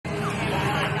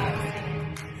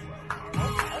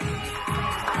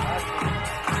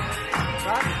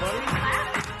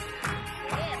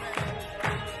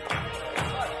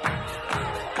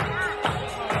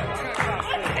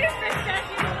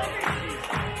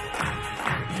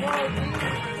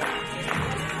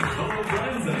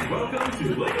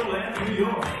to LEGOLAND New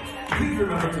York. Please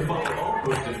remember to follow all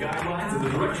posted guidelines and the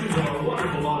directions of our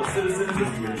wonderful model citizens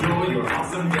as you enjoy your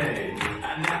awesome day.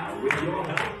 And now, with your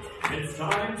help, it's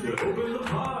time to open the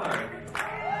park.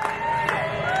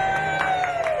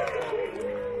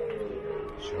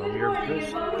 Show me your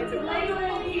business. Welcome to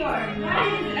LEGOLAND New York. My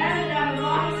name is Ed and I'm a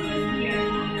model citizen here. I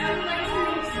would like to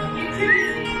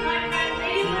introduce my friend,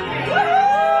 ladies and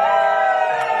gentlemen.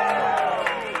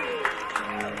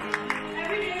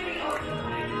 Every day we open the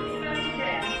park on a special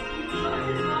day. We come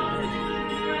to the model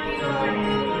citizens from New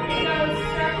York. They go let's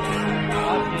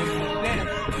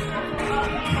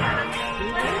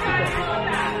try to go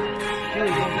back.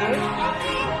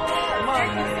 Come on.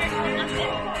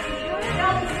 Now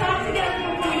let's talk together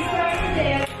before we start the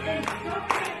dance. And don't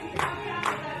forget to count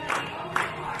down the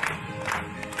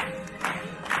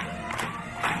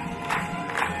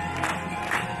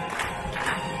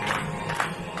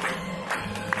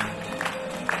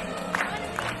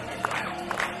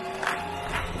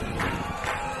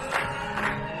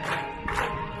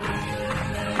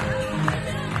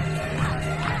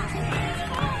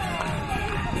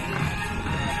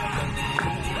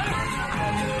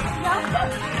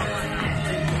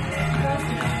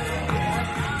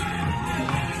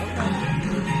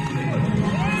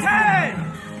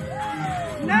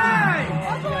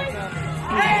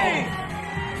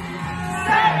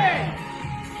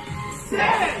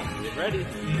Ready?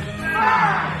 5,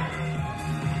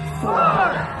 4,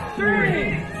 3,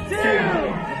 2,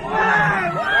 1.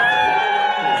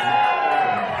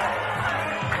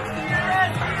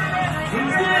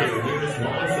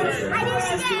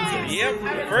 Yep,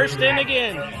 first in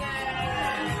again.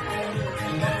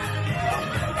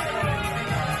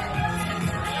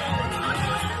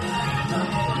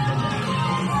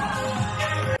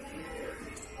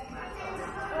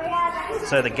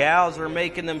 So the gals are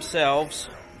making themselves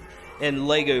in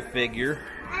Lego figure.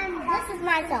 And this is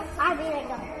myself. I'm eating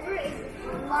a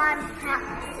long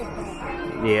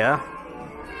popsicle. Yeah.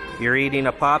 You're eating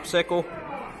a popsicle?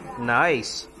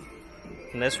 Nice.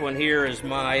 And this one here is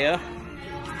Maya.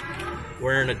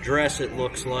 Wearing a dress, it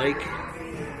looks like.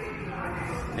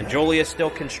 And Julia's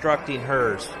still constructing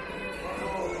hers.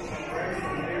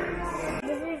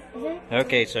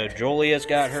 Okay, so Julia's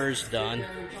got hers done.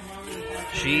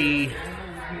 She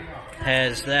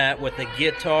has that with a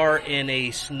guitar and a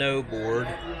snowboard.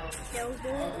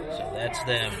 So that's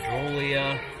them.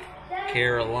 Julia,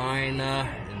 Carolina,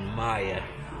 and Maya.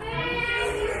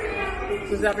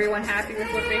 Was everyone happy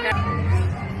with what they had?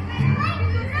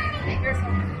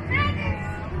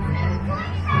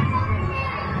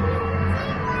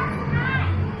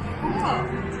 Oh.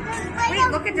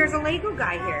 Wait, look at, there's a Lego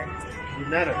guy here. You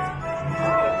met him.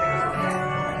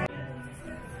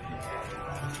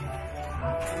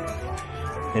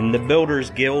 In the Builders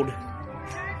Guild.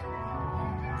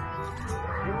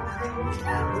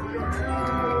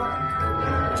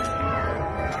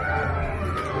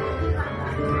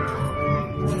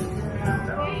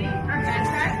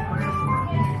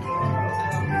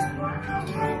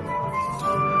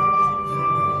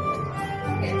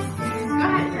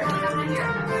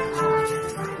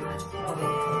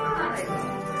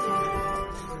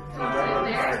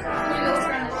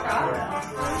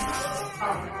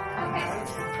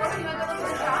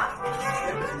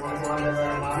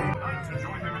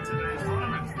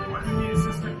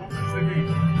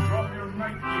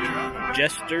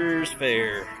 Jester's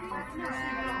Fair.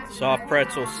 Soft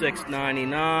pretzel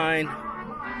 $6.99.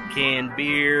 Canned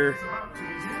beer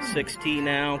 16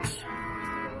 ounce.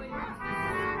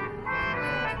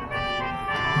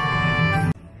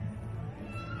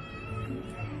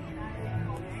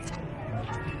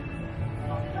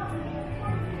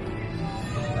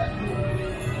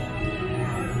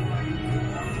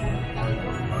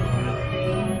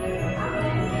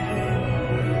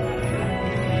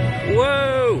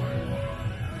 Whoa!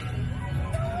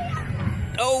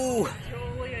 Oh!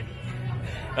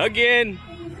 Again!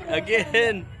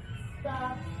 Again!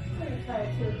 Stop. Please try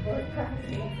to avoid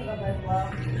crashing into them as well.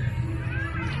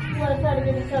 You want to try to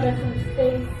give each other some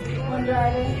space when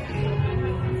driving?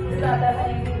 There's not that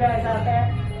many of you guys out there.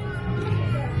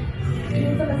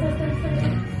 Need some assistance,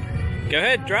 please? Go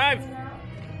ahead, drive!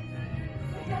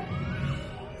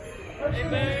 Hey,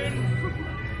 man!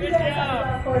 You guys have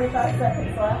about 45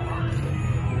 seconds left.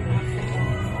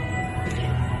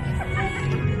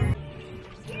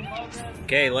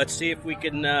 Okay, let's see if we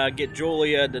can get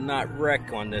Julia to not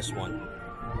wreck on this one.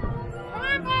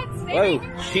 Whoa,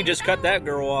 she just cut that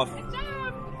girl off.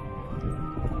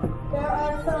 There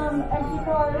are some empty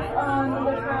cars on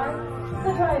the track,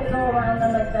 so try to go around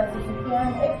them as best as you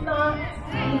can. If not,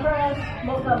 you try guys,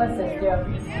 we'll come assist you.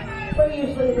 We're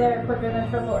usually there quicker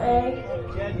than AAA,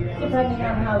 depending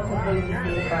on how quickly you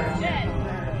see the car.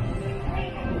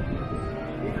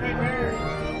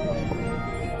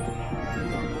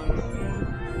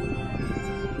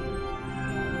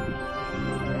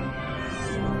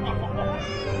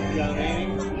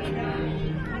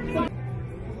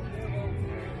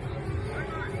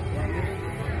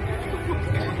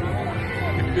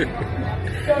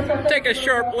 Take a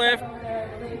sharp left.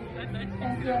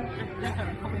 Thank you.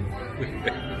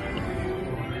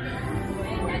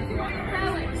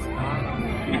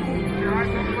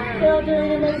 Still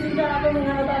doing an amazing job, and we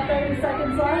have about 30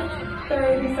 seconds left.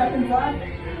 30 seconds left.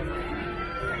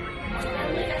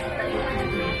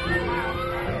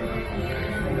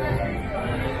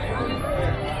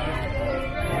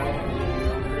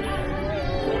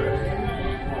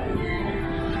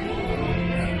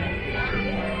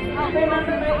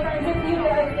 Remember, my friends, if you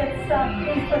guys get stuck,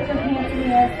 please put your hands in the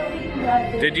air so we can guide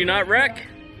you. Did you not wreck?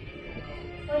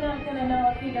 We're not going to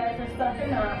know if you guys are stuck or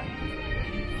not.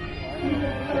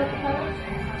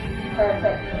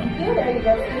 Perfect. Thank you. There you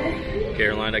go, Steve.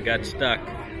 Carolina got stuck.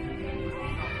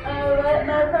 Alright,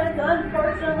 my friends,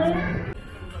 unfortunately.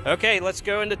 Okay, let's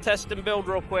go into test and build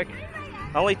real quick.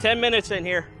 Only 10 minutes in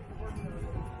here.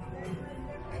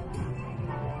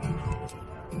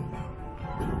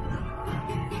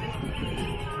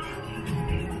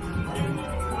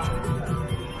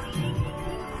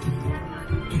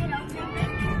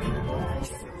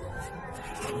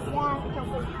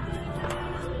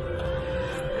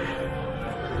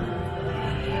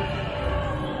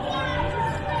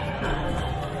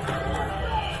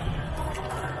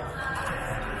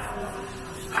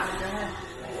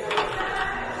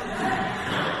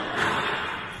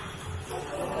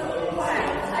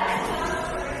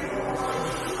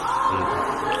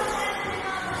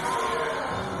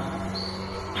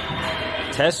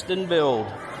 Test and build.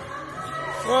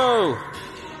 Whoa,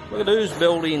 look at those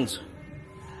buildings.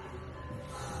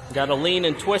 Got a lean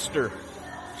and twister.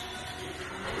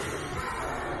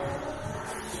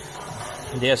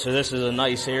 Yeah, so this is a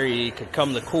nice area you could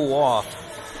come to cool off.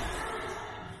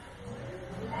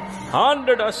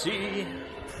 Under the sea,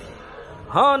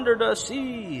 under the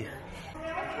sea.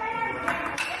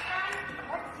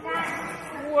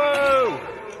 Whoa!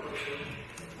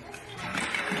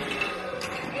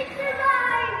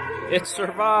 It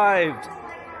survived.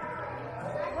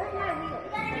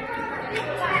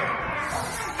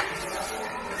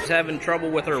 She's having trouble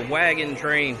with her wagon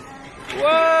train.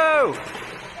 Whoa!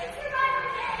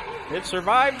 It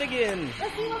survived again.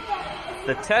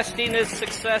 The testing is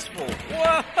successful.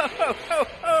 Whoa!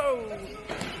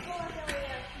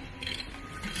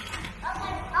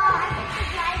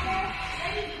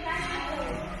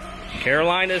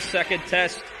 Carolina's second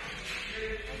test.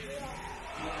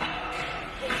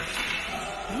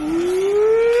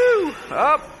 Woo!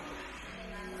 Up.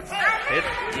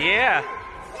 Yeah.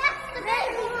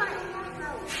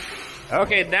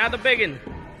 Okay, now the big one.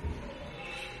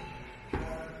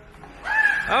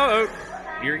 Uh-oh,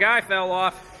 your guy fell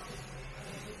off.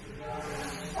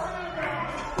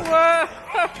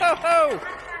 Whoa!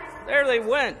 There they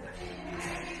went.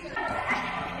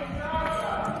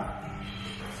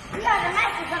 Yeah, the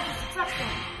match is up construction.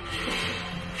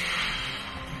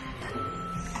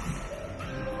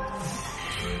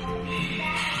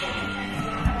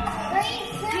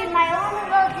 Dude, my own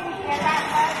road didn't care that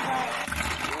much,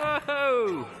 but...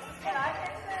 Whoa! I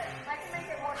can make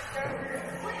it more sturdier.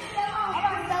 I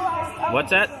fell off.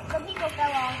 What's that? The people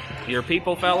fell off. Your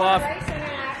people fell off?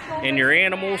 And your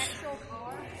animals?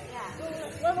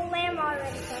 Yeah. Little lamb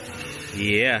already fell off.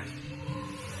 Yeah.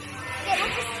 Yeah,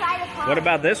 let's just try the car. What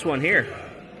about this one here?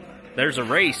 There's a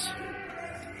race.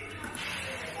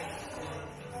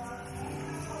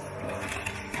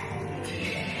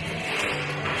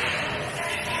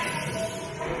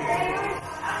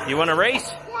 You want to race?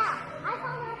 Yeah, I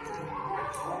saw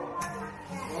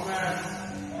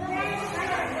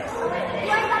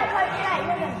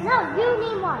that. No, you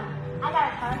need one. I got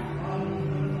a car.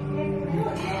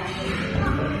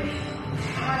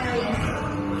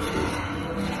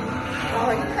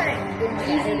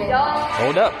 Easy, dog.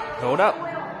 Hold up, hold up.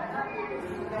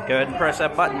 Go ahead and press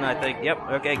that button, I think. Yep,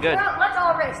 okay, good. Let's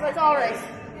all race, let's all race.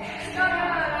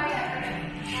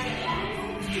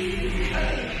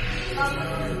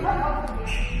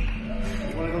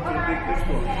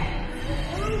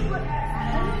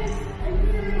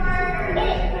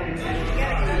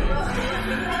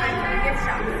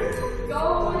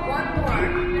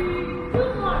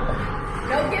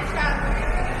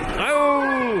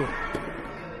 Oh!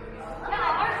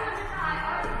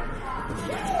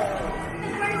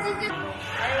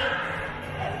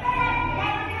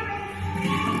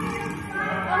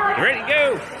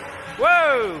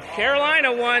 Whoa,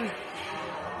 Carolina won.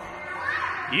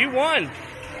 You won. Okay,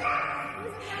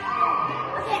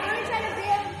 I'm gonna try to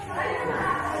build.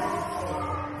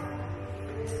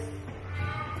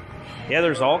 Yeah,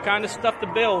 there's all kind of stuff to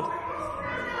build.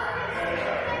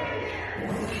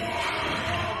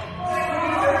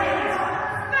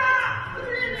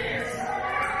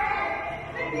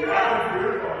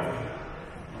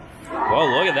 Whoa,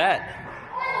 look at that.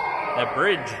 That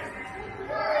bridge.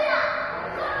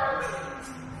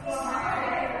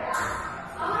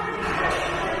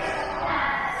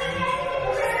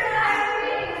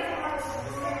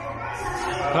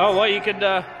 Oh, well, you could,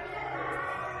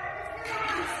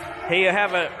 hey, you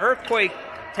have an earthquake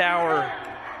tower.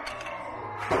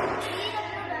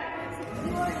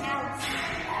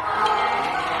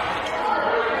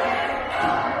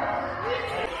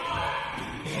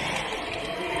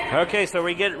 Okay, so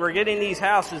we're getting these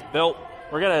houses built.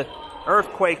 We're gonna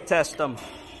earthquake test them.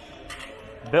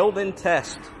 Build and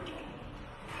test.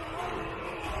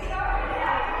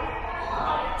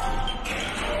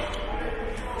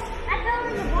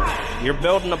 You're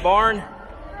building a barn?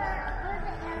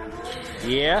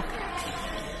 Yeah.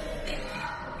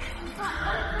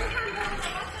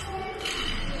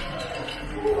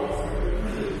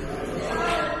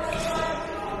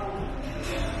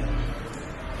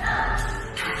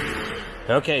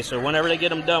 Okay, so whenever they get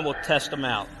them done, we'll test them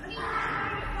out.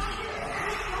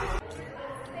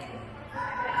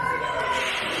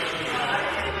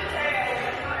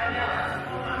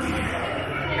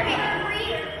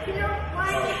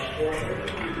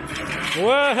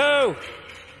 Whoa!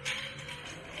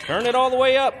 Turn it all the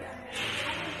way up.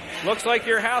 Looks like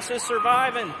your house is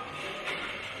surviving.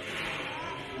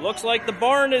 Looks like the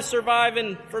barn is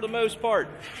surviving for the most part.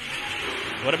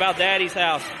 What about Daddy's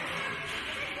house?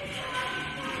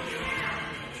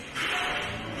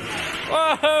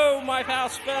 Whoa, my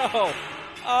house fell.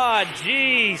 Ah,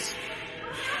 jeez.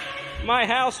 My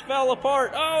house fell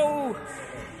apart. Oh.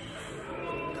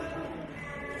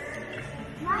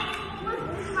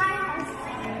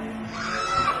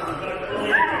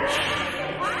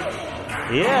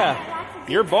 Yeah,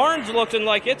 your barn's looking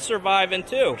like it's surviving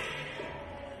too.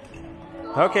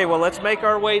 Okay, well, let's make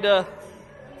our way to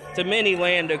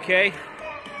Miniland, okay?